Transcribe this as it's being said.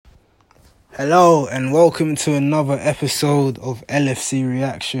Hello and welcome to another episode of LFC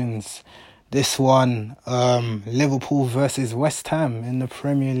Reactions. This one, Liverpool versus West Ham in the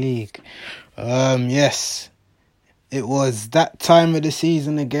Premier League. Yes, it was that time of the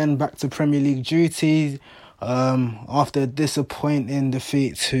season again, back to Premier League duties. After a disappointing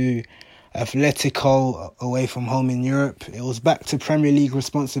defeat to Atletico away from home in Europe, it was back to Premier League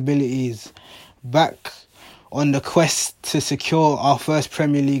responsibilities, back on the quest to secure our first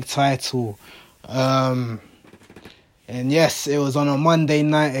Premier League title. And yes, it was on a Monday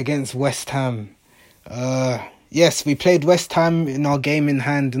night against West Ham. Yes, we played West Ham in our game in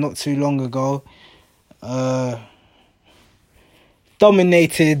hand not too long ago.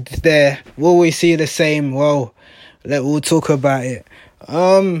 Dominated there. Will we see the same? Well, we'll talk about it.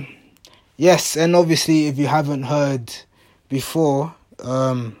 Yes, and obviously if you haven't heard before,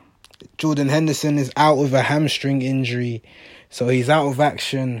 Jordan Henderson is out with a hamstring injury. So he's out of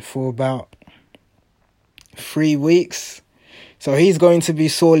action for about 3 weeks. So he's going to be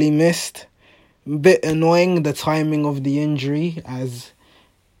sorely missed. A bit annoying, the timing of the injury, as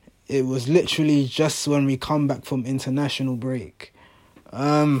it was literally just when we come back from international break.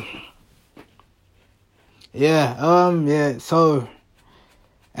 So,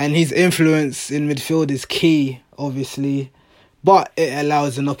 and his influence in midfield is key, obviously. But it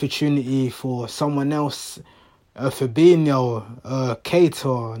allows an opportunity for someone else, Fabinho,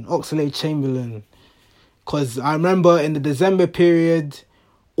 Keita, and Oxlade-Chamberlain. Because I remember in the December period,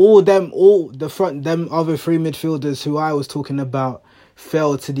 them other three midfielders who I was talking about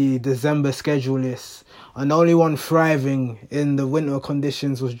fell to the December schedule list. And the only one thriving in the winter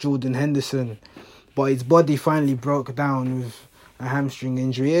conditions was Jordan Henderson. But his body finally broke down with a hamstring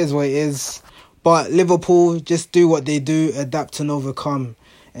injury. It is what it is. But Liverpool just do what they do, adapt and overcome.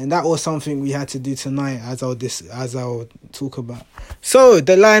 And that was something we had to do tonight, as I'll talk about. So,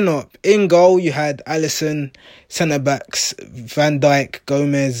 the lineup. In goal, you had Alisson, centre-backs, Van Dijk,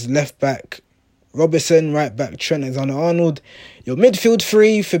 Gomez, left-back, Robertson, right-back, Trent Alexander-Arnold. Your midfield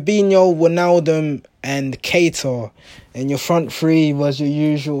three, Fabinho, Wijnaldum, and Keita. And your front three was your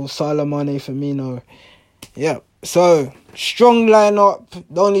usual Salah, Mane, Firmino. Yep. So, strong lineup.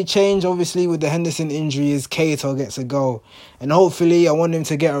 The only change, obviously, with the Henderson injury is Keita gets a goal. And hopefully, I want him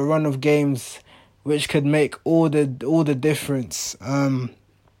to get a run of games which could make all the difference. Anyways,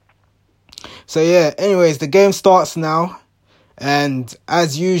 the game starts now. And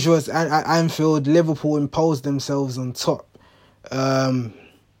as usual, at Anfield, Liverpool imposed themselves on top. But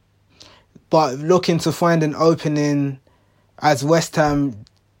looking to find an opening, as West Ham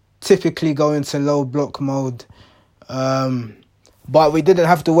typically go into low block mode. But we didn't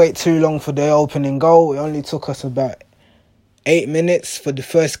have to wait too long for the opening goal. It only took us about 8 minutes for the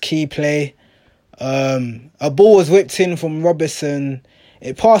first key play. A ball was whipped in from Robertson.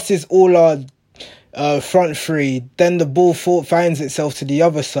 It passes all our front three. Then the ball finds itself to the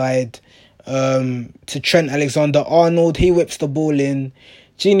other side, to Trent Alexander-Arnold. He whips the ball in.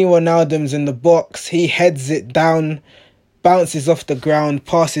 Gini Wijnaldum's in the box. He heads it down, bounces off the ground,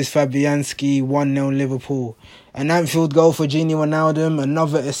 passes Fabianski, 1-0 Liverpool. An Anfield goal for Gini Wijnaldum,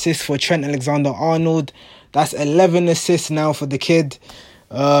 another assist for Trent Alexander-Arnold. That's 11 assists now for the kid.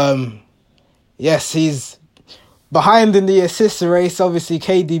 Yes, he's behind in the assist race. Obviously,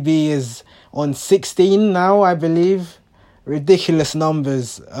 KDB is on 16 now, I believe. Ridiculous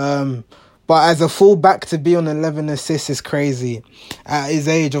numbers. But as a fullback to be on 11 assists is crazy at his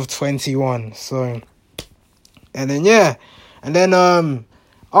age of 21. So, and then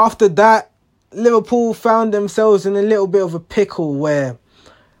after that, Liverpool found themselves in a little bit of a pickle where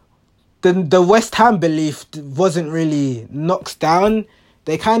the West Ham belief wasn't really knocked down.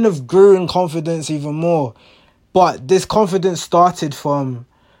 They kind of grew in confidence even more. But this confidence started from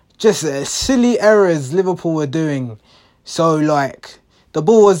just silly errors Liverpool were doing. So, the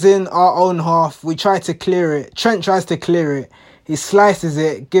ball was in our own half. We tried to clear it. Trent tries to clear it. He slices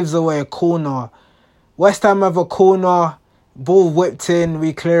it, gives away a corner. West Ham have a corner. Ball whipped in,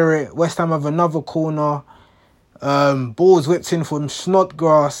 we clear it. West Ham have another corner. Ball's whipped in from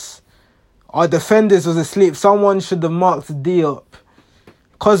Snodgrass. Our defenders was asleep. Someone should have marked Diop.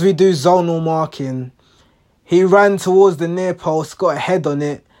 Because we do zonal marking, he ran towards the near post, got a head on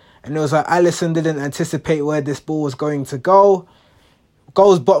it, and it was like Alisson didn't anticipate where this ball was going to go.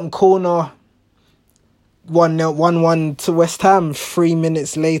 Goals bottom corner. 1-1 to West Ham 3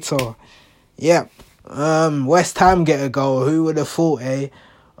 minutes later. Yep. West Ham get a goal. Who would have thought, eh?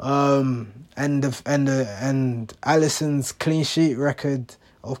 And Alisson's clean sheet record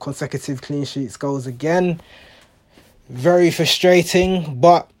of consecutive clean sheets goes again. Very frustrating,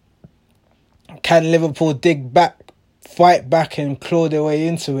 but can Liverpool dig back, fight back and claw their way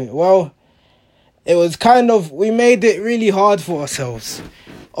into it? Well, it was we made it really hard for ourselves.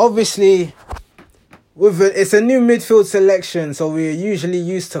 Obviously, it's a new midfield selection, so we're usually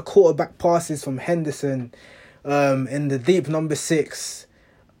used to quarterback passes from Henderson in the deep number 6.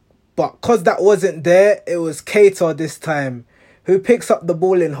 But because that wasn't there, it was Keita this time, who picks up the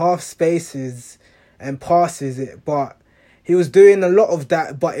ball in half spaces and passes it. But he was doing a lot of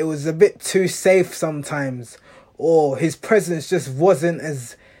that, but it was a bit too safe sometimes, or his presence just wasn't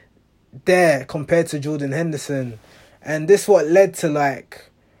as there compared to Jordan Henderson. And this what led to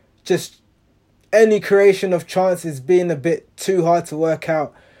just any creation of chances being a bit too hard to work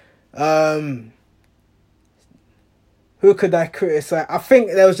out. Who could I criticise? I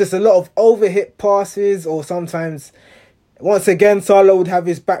think there was just a lot of overhit passes, or sometimes, once again, Salah would have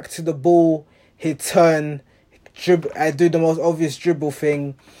his back to the ball, he'd turn, I do the most obvious dribble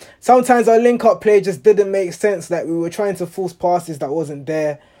thing. Sometimes our link-up play just didn't make sense, we were trying to force passes that wasn't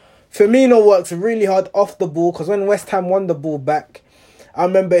there. Firmino works really hard off the ball, because when West Ham won the ball back, I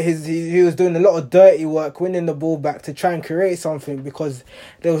remember he was doing a lot of dirty work, winning the ball back to try and create something, because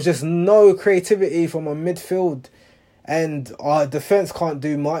there was just no creativity from our midfield. And our defence can't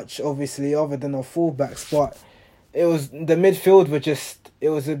do much, obviously, other than our fullbacks. But the midfield were it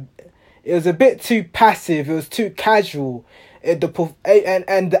was a bit too passive. It was too casual. And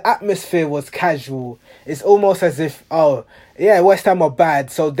the atmosphere was casual. It's almost as if, West Ham are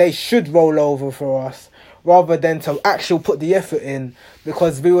bad, so they should roll over for us, rather than to actually put the effort in,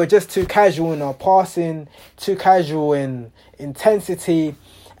 because we were just too casual in our passing, too casual in intensity,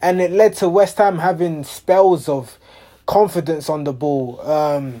 and it led to West Ham having spells of confidence on the ball.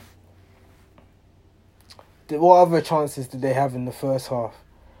 What other chances did they have in the first half?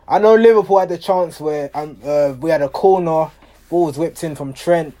 I know Liverpool had a chance where we had a corner, ball was whipped in from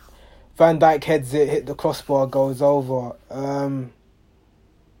Trent, Van Dijk heads it, hit the crossbar, goes over. I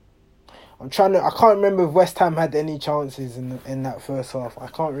can't remember if West Ham had any chances in that first half. I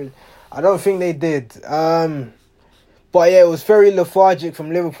don't think they did. But yeah, it was very lethargic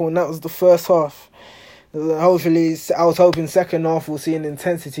from Liverpool, and that was the first half. Hopefully, I was hoping second half we'll see an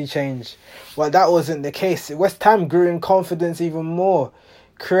intensity change, but that wasn't the case. West Ham grew in confidence even more,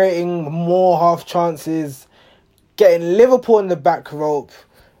 creating more half chances, getting Liverpool in the back rope,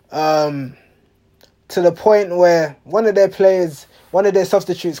 to the point where one of their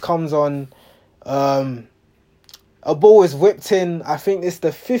substitutes comes on. A ball is whipped in. I think it's the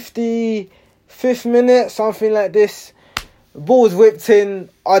 55th minute, something like this. Ball was whipped in.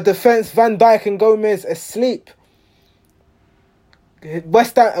 Our defence, Van Dijk and Gomez, asleep.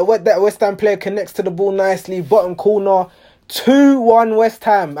 West Ham player connects to the ball nicely. Bottom corner. 2-1 West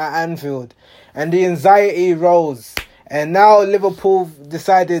Ham at Anfield. And the anxiety rose. And now Liverpool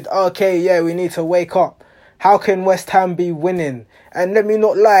decided, we need to wake up. How can West Ham be winning? And let me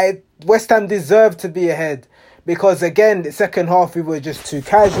not lie, West Ham deserved to be ahead. Because again, the second half we were just too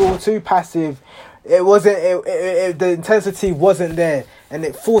casual, too passive. The intensity wasn't there, and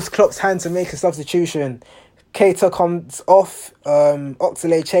it forced Klopp's hand to make a substitution. Keita comes off,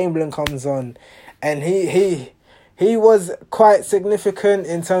 Oxlade-Chamberlain comes on, and he was quite significant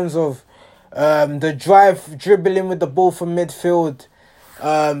in terms of the drive, dribbling with the ball from midfield.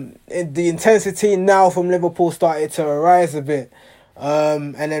 The intensity now from Liverpool started to arise a bit,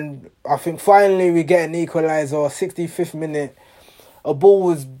 and then I think finally we get an equaliser, 65th minute. A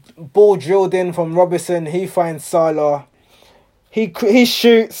ball drilled in from Robertson. He finds Salah. He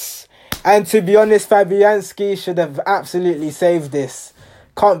shoots. And to be honest, Fabianski should have absolutely saved this.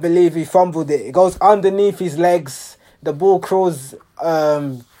 Can't believe he fumbled it. It goes underneath his legs. The ball crawls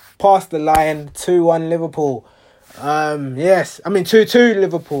past the line. 2-1 Liverpool. 2-2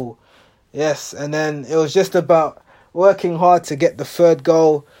 Liverpool. Yes, and then it was just about working hard to get the third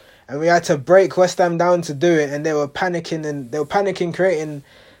goal. And we had to break West Ham down to do it, and they were panicking, creating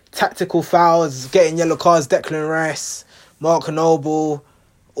tactical fouls, getting yellow cards. Declan Rice, Mark Noble,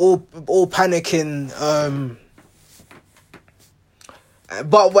 all panicking.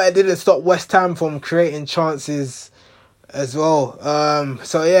 But it didn't stop West Ham from creating chances as well.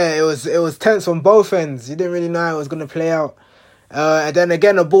 It was tense on both ends. You didn't really know how it was going to play out. And then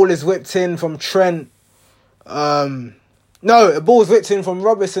again, a ball is whipped in from Trent. A ball's whipped in from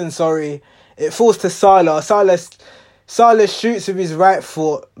Robertson, sorry. It falls to Salah. Salah shoots with his right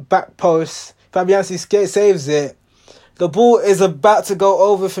foot, back post. Fabianski saves it. The ball is about to go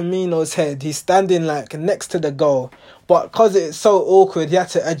over Firmino's head. He's standing next to the goal. But because it's so awkward, he had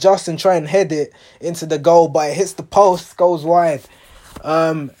to adjust and try and head it into the goal. But it hits the post, goes wide.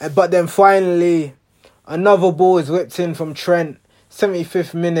 But then finally, another ball is whipped in from Trent.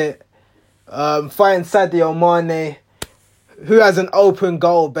 75th minute. Finds Sadio Mane, who has an open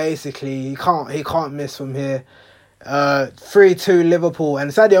goal, basically. He can't miss from here. 3-2 Liverpool.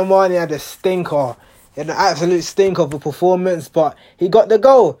 And Sadio Mane had a stinker. He had an absolute stinker of a performance, but he got the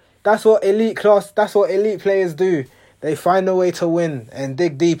goal. That's what elite players do. They find a way to win and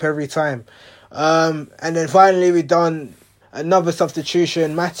dig deep every time. And then finally we done another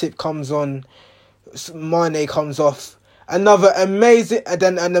substitution. Matip comes on. Mane comes off. An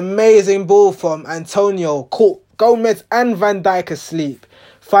amazing ball from Antonio. Caught Gomez and Van Dijk asleep.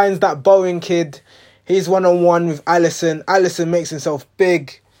 Finds that Bowen kid. He's one-on-one with Alisson. Alisson makes himself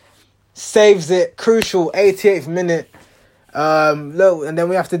big. Saves it. Crucial 88th minute. Look, and then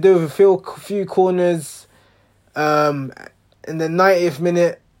we have to do with a few corners. In the 90th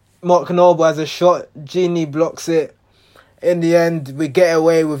minute, Mark Noble has a shot. Gini blocks it. In the end, we get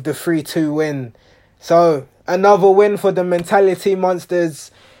away with the 3-2 win. So, another win for the Mentality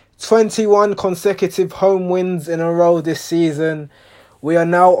Monsters. 21 consecutive home wins in a row this season. We are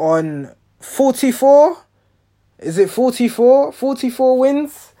now on 44? Is it 44? 44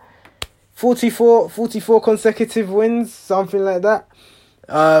 wins? 44 consecutive wins, something like that.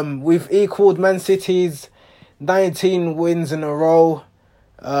 We've equaled Man City's 19 wins in a row.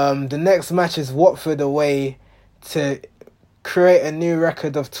 The next match is Watford away to create a new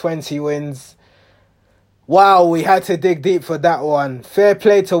record of 20 wins. Wow, we had to dig deep for that one. Fair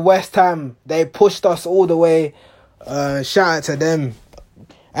play to West Ham. They pushed us all the way. Shout out to them.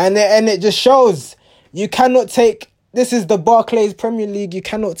 And it just shows you cannot take... This is the Barclays Premier League. You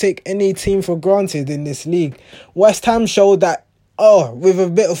cannot take any team for granted in this league. West Ham showed that, with a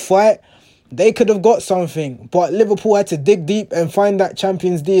bit of fight, they could have got something. But Liverpool had to dig deep and find that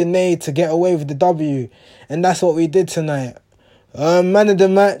Champions DNA to get away with the W. And that's what we did tonight. Man of the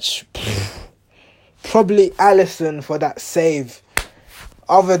match, probably Alisson for that save.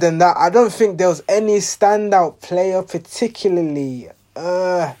 Other than that, I don't think there was any standout player particularly.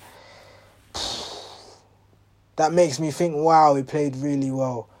 That makes me think, wow, he played really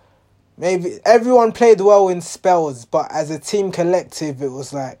well. Maybe everyone played well in spells, but as a team collective, it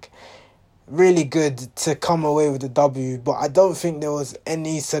was like really good to come away with the W. But I don't think there was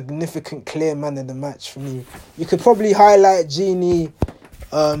any significant clear man of the match for me. You could probably highlight Gini,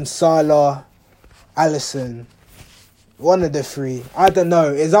 Salah, Alisson. One of the three. I don't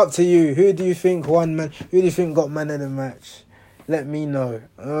know. It's up to you. Who do you think won, man? Who do you think got man of the match? Let me know.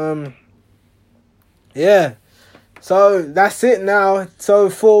 Yeah. So that's it now. So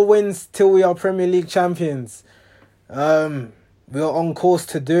 4 wins till we are Premier League champions. We are on course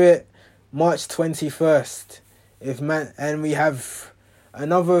to do it March 21st. And we have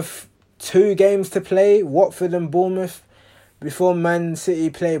another 2 games to play, Watford and Bournemouth, before Man City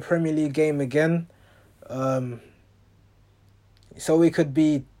play a Premier League game again. So we could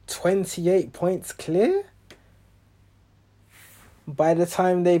be 28 points clear by the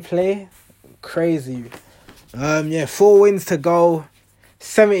time they play. Crazy. 4 wins to go.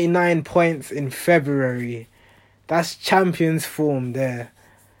 79 points in February. That's Champions form there.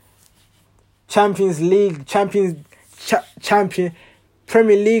 Champions League, champion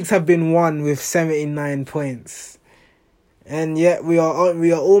Premier Leagues have been won with 79 points. And yet we are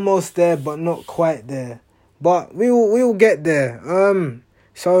almost there, but not quite there. But we will get there.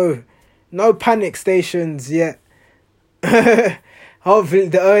 So no panic stations yet. Hopefully,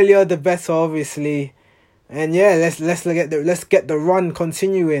 the earlier the better, obviously. And yeah, let's get the run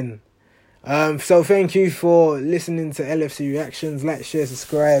continuing. So thank you for listening to LFC Reactions. Like, share,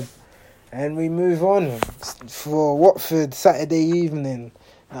 subscribe, and we move on for Watford Saturday evening.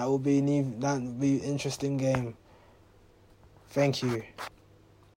 That will be an interesting game. Thank you.